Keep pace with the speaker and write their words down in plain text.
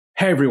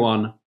Hey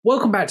everyone,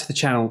 welcome back to the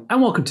channel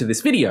and welcome to this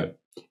video.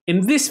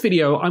 In this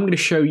video, I'm going to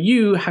show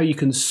you how you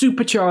can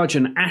supercharge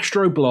an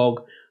Astro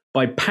blog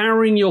by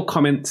powering your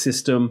comment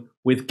system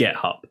with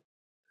GitHub.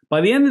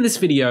 By the end of this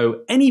video,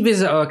 any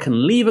visitor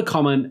can leave a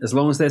comment as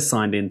long as they're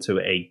signed into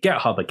a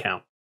GitHub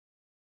account.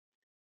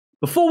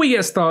 Before we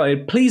get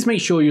started, please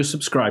make sure you're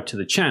subscribed to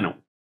the channel.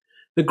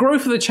 The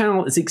growth of the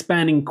channel is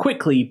expanding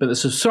quickly, but the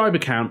subscriber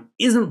count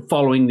isn't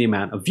following the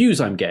amount of views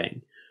I'm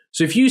getting.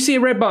 So if you see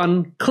a red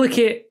button, click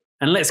it,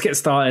 and let's get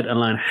started and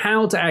learn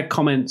how to add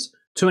comments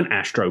to an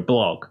Astro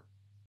blog.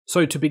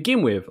 So to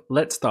begin with,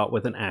 let's start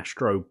with an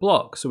Astro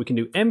blog. So we can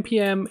do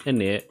npm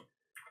init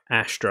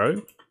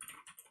astro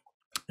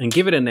and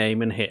give it a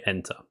name and hit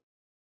enter.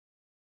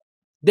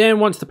 Then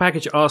once the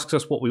package asks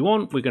us what we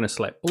want, we're going to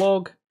select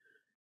blog,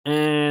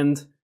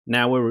 and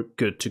now we're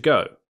good to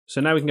go. So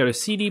now we can go to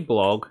cd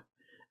blog,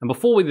 and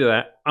before we do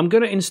that, I'm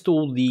going to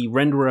install the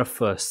renderer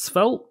for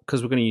Svelte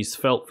because we're going to use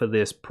Svelte for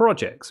this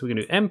project. So we're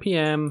going to do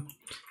npm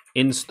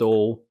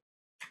install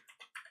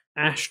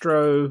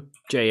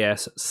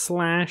astro.js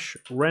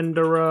 /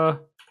 renderer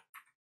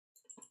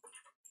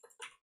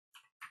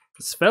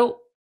Svelte.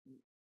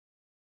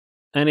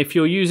 And if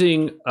you're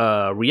using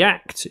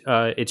React,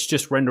 it's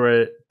just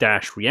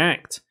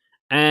renderer-react.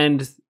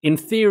 And in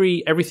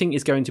theory, everything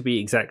is going to be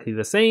exactly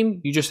the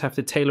same. You just have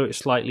to tailor it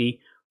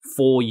slightly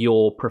for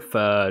your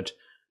preferred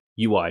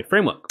UI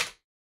framework.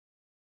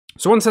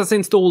 So once that's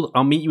installed,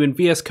 I'll meet you in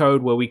VS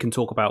Code where we can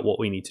talk about what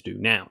we need to do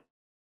now.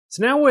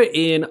 So now we're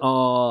in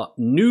our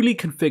newly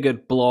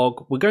configured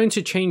blog. We're going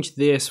to change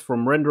this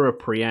from renderer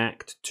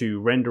preact to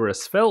renderer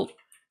Svelte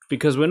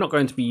because we're not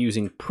going to be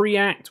using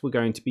preact, we're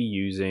going to be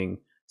using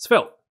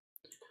Svelte.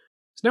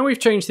 So now we've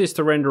changed this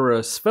to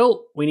renderer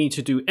Svelte, we need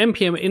to do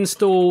npm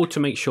install to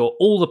make sure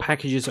all the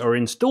packages are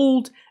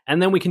installed, and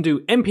then we can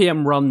do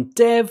npm run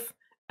dev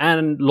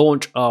and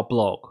launch our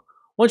blog.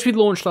 Once we've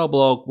launched our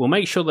blog, we'll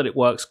make sure that it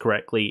works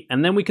correctly,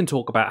 and then we can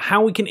talk about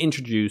how we can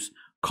introduce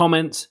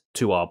comments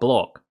to our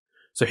blog.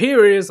 So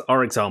here is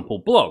our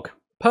example blog.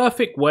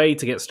 Perfect way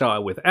to get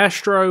started with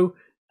Astro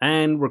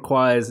and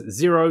requires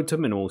 0 to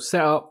minimal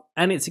setup,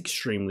 and it's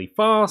extremely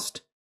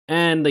fast,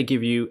 and they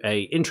give you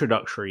an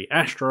introductory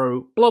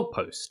Astro blog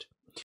post.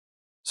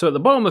 So at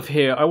the bottom of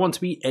here, I want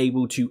to be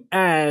able to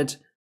add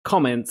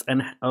comments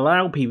and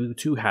allow people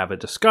to have a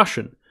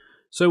discussion.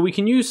 So we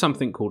can use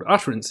something called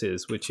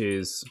Utterances, which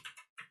is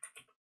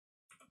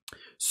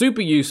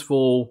super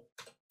useful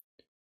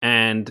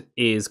and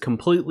is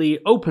completely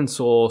open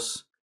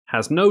source,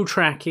 has no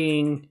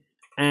tracking,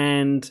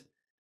 and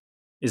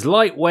is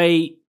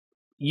lightweight,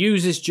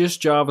 uses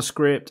just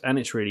JavaScript, and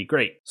it's really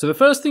great. So the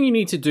first thing you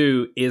need to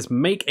do is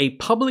make a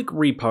public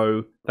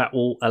repo that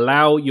will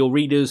allow your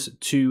readers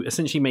to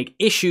essentially make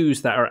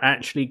issues that are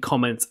actually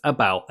comments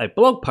about a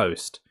blog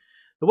post.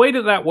 The way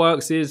that that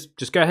works is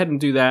just go ahead and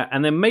do that,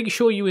 and then make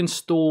sure you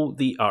install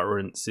the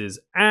Utterances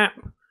app,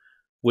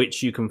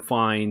 which you can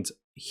find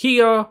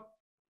here,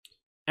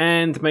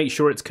 and make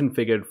sure it's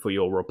configured for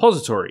your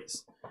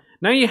repositories.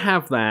 Now you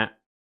have that,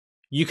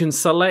 you can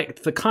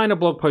select the kind of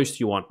blog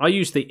post you want. I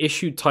use the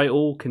issue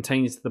title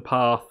contains the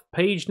path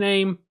page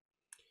name,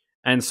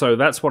 and so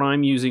that's what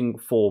I'm using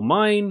for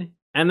mine.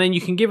 And then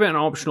you can give it an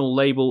optional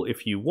label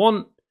if you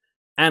want,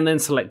 and then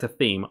select a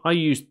theme. I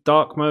use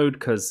dark mode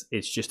because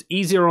it's just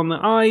easier on the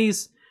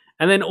eyes.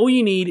 And then all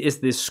you need is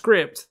this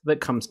script that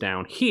comes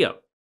down here.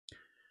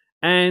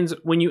 And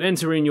when you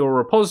enter in your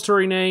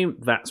repository name,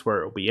 that's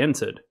where it will be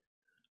entered.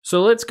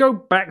 So let's go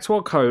back to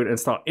our code and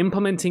start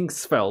implementing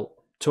Svelte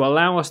to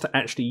allow us to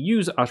actually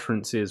use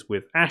Utterances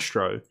with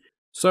Astro.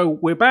 So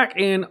we're back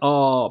in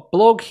our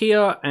blog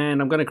here,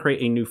 and I'm going to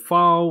create a new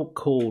file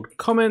called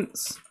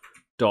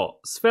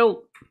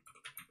comments.svelte.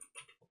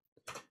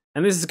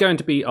 And this is going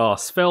to be our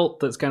Svelte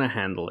that's going to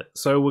handle it.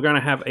 So we're going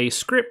to have a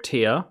script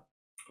here,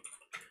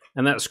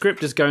 and that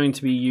script is going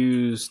to be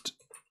used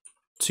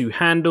to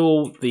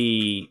handle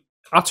the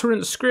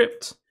utterance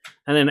script.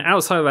 And then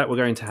outside of that, we're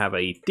going to have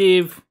a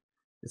div.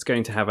 It's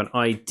going to have an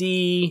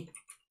ID,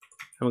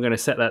 and we're going to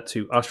set that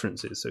to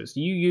Utterances. So it's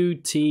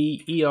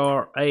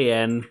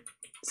UUTERANCE.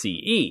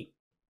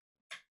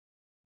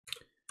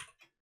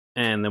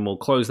 And then we'll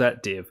close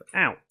that div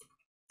out.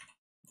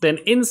 Then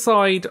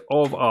inside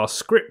of our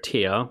script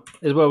here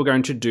is where we're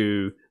going to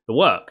do the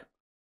work.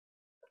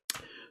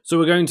 So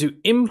we're going to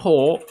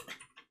import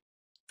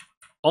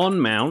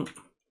onMount,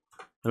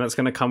 and that's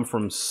going to come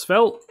from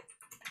Svelte.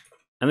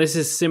 And this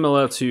is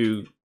similar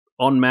to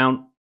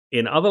onMount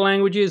in other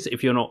languages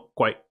if you're not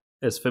quite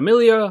as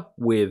familiar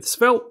with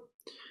Svelte.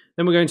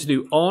 Then we're going to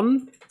do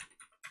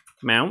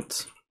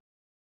onMount,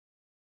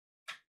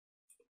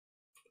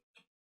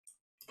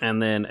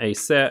 and then a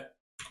set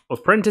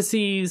of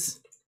parentheses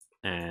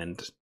and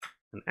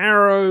an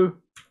arrow,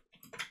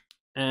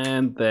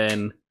 and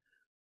then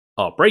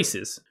our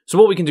braces. So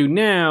what we can do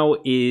now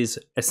is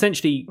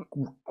essentially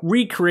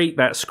recreate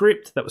that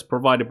script that was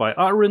provided by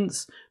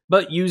Utterance,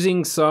 but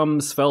using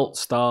some Svelte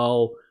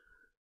style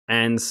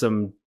and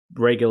some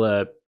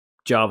regular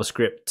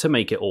JavaScript to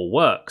make it all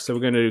work. So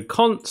we're going to do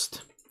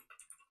const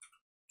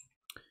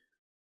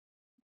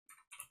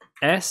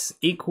s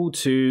equal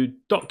to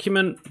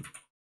document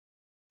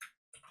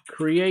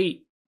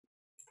create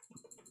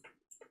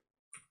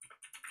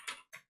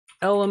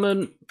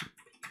element,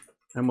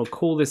 and we'll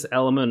call this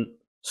element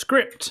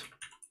script.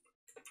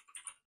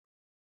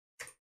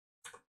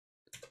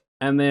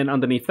 And then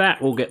underneath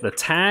that, we'll get the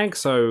tag.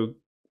 So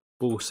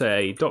we'll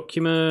say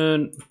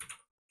document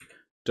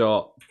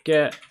dot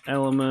get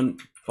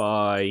element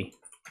by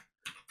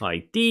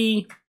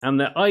ID, and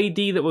the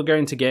ID that we're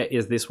going to get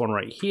is this one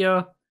right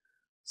here.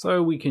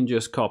 So we can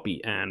just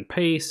copy and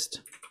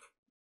paste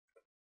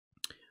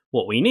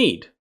what we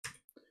need.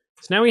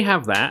 So now we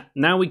have that.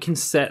 Now we can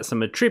set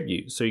some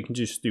attributes. So you can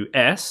just do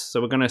S.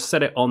 So we're going to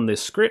set it on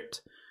this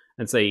script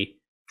and say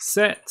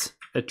set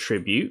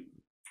attribute.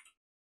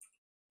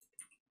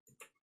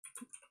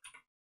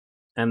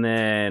 And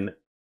then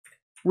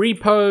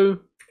repo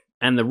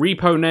and the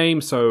repo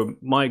name. So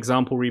my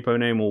example repo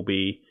name will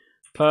be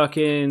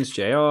Perkins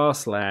JR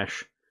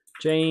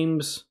 /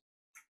 James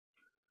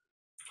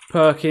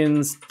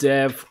Perkins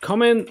dev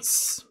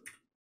comments.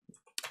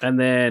 And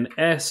then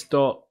s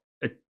dot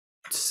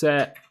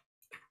set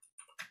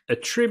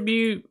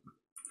attribute,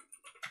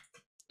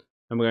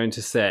 and we're going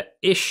to set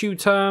issue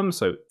term,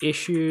 so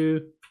issue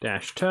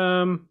dash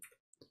term,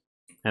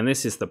 and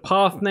this is the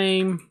path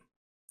name.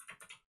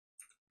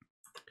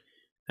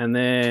 And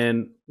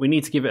then we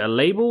need to give it a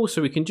label,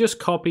 so we can just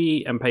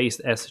copy and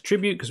paste s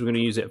attribute because we're going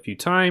to use it a few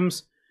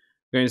times.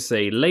 We're going to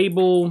say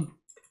label,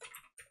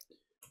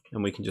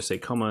 and we can just say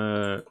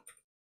comma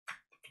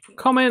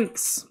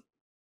comments,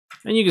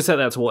 and you can set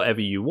that to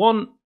whatever you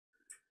want.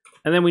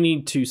 And then we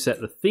need to set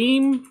the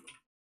theme.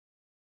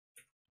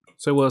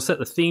 So we'll set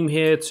the theme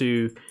here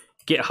to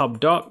GitHub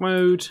dark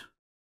mode,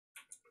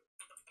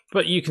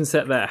 but you can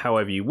set that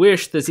however you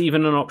wish. There's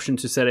even an option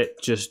to set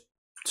it just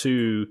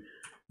to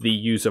the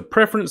user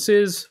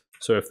preferences.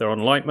 So if they're on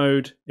light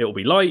mode, it will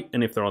be light,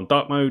 and if they're on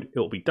dark mode, it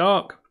will be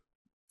dark.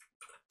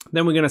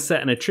 Then we're going to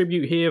set an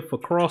attribute here for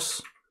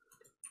cross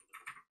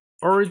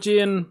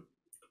origin,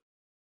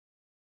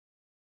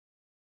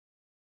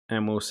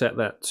 and we'll set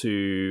that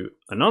to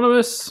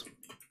anonymous.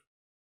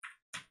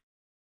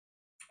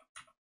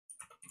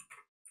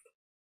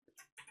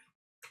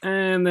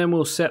 And then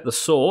we'll set the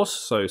source,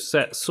 so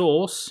set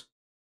source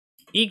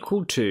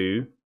equal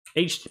to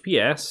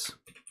HTTPS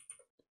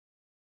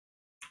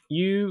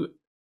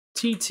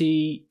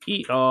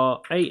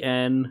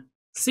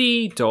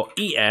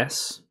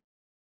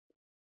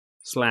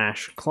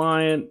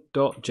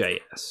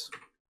utteranc.es/client.js.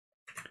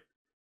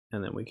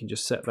 And then we can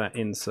just set that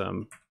in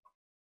some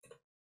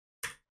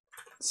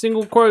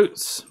single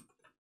quotes.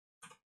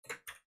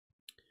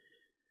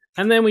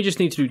 And then we just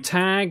need to do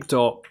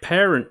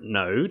tag.parent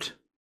node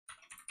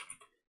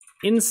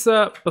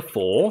insert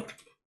before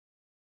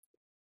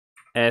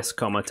s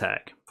comma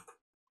tag.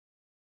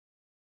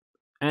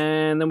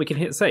 And then we can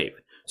hit save.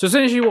 So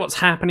essentially what's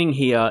happening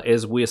here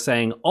is we're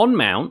saying on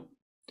mount,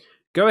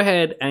 go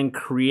ahead and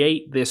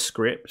create this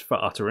script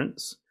for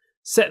Utterance.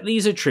 Set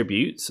these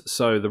attributes.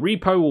 So the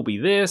repo will be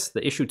this,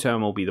 the issue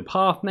term will be the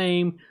path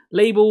name,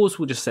 labels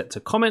we'll just set to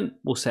comment,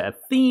 we'll set a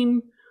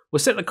theme, we'll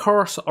set the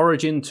cross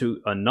origin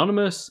to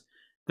anonymous,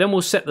 then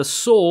we'll set the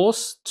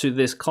source to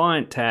this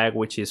client tag,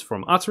 which is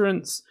from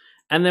Utterance,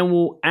 and then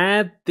we'll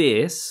add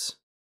this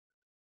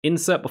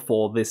insert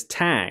before this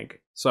tag.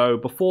 So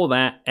before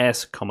that,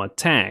 s comma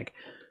tag.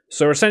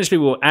 So essentially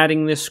we're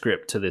adding this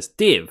script to this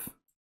div.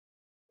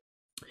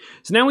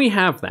 So now we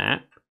have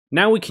that.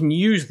 Now we can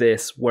use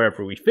this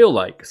wherever we feel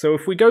like. So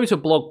if we go to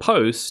blog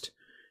post,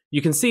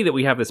 you can see that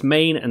we have this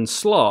main and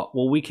slot.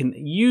 Well, we can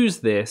use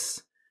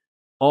this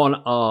on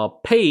our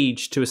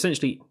page to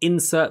essentially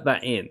insert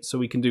that in. So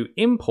we can do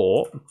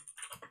import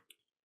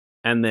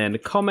and then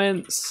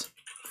comments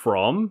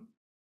from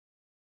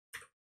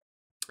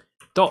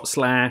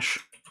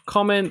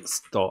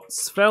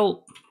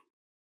 /comments.svelte,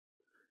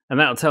 and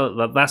that'll tell it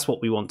that that's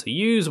what we want to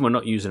use, and we're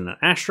not using an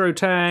astro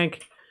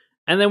tag.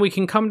 And then we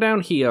can come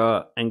down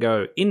here and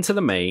go into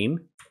the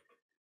main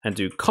and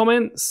do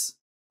comments,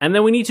 and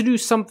then we need to do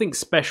something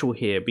special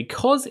here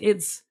because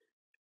it's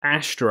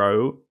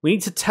astro. We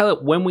need to tell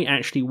it when we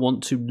actually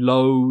want to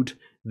load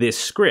this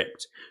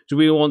script. Do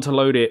we want to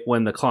load it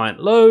when the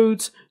client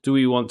loads? Do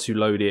we want to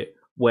load it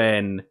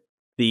when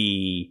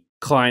the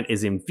client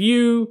is in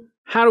view?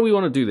 How do we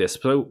want to do this?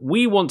 So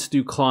we want to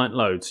do client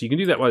load. So you can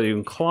do that by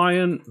doing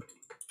client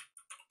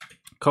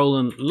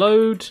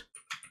 :load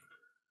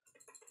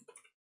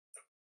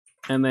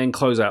and then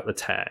close out the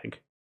tag.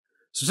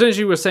 So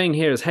essentially we're saying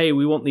here is, hey,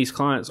 we want these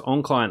clients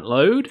on client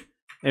load.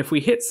 And if we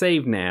hit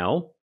save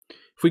now,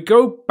 if we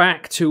go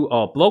back to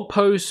our blog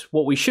post,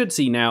 what we should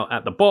see now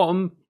at the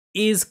bottom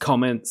is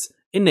comments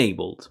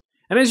enabled.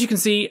 And as you can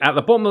see at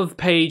the bottom of the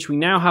page, we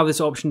now have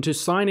this option to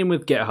sign in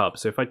with GitHub.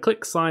 So if I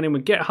click sign in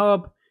with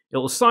GitHub, it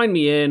will sign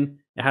me in.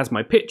 It has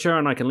my picture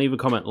and I can leave a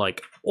comment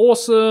like,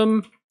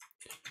 awesome,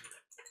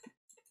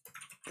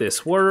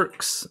 this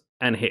works,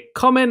 and hit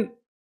comment.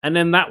 And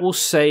then that will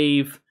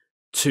save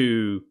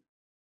to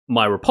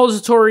my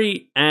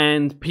repository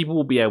and people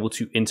will be able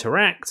to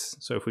interact.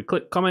 So if we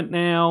click comment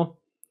now,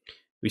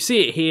 We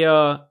see it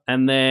here,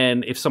 and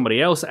then if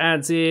somebody else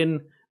adds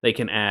in, they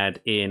can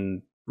add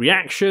in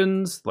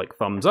reactions like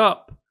thumbs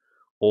up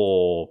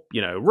or,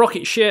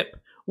 rocket ship,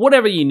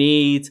 whatever you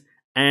need.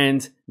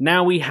 And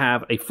now we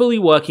have a fully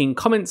working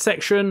comment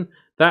section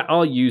that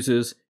our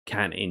users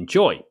can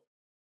enjoy.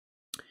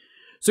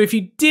 So if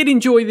you did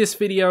enjoy this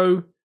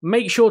video,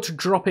 make sure to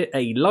drop it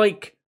a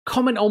like,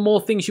 comment on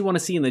more things you want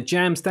to see in the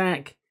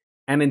Jamstack,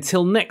 and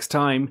until next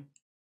time,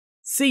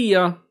 see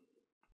ya!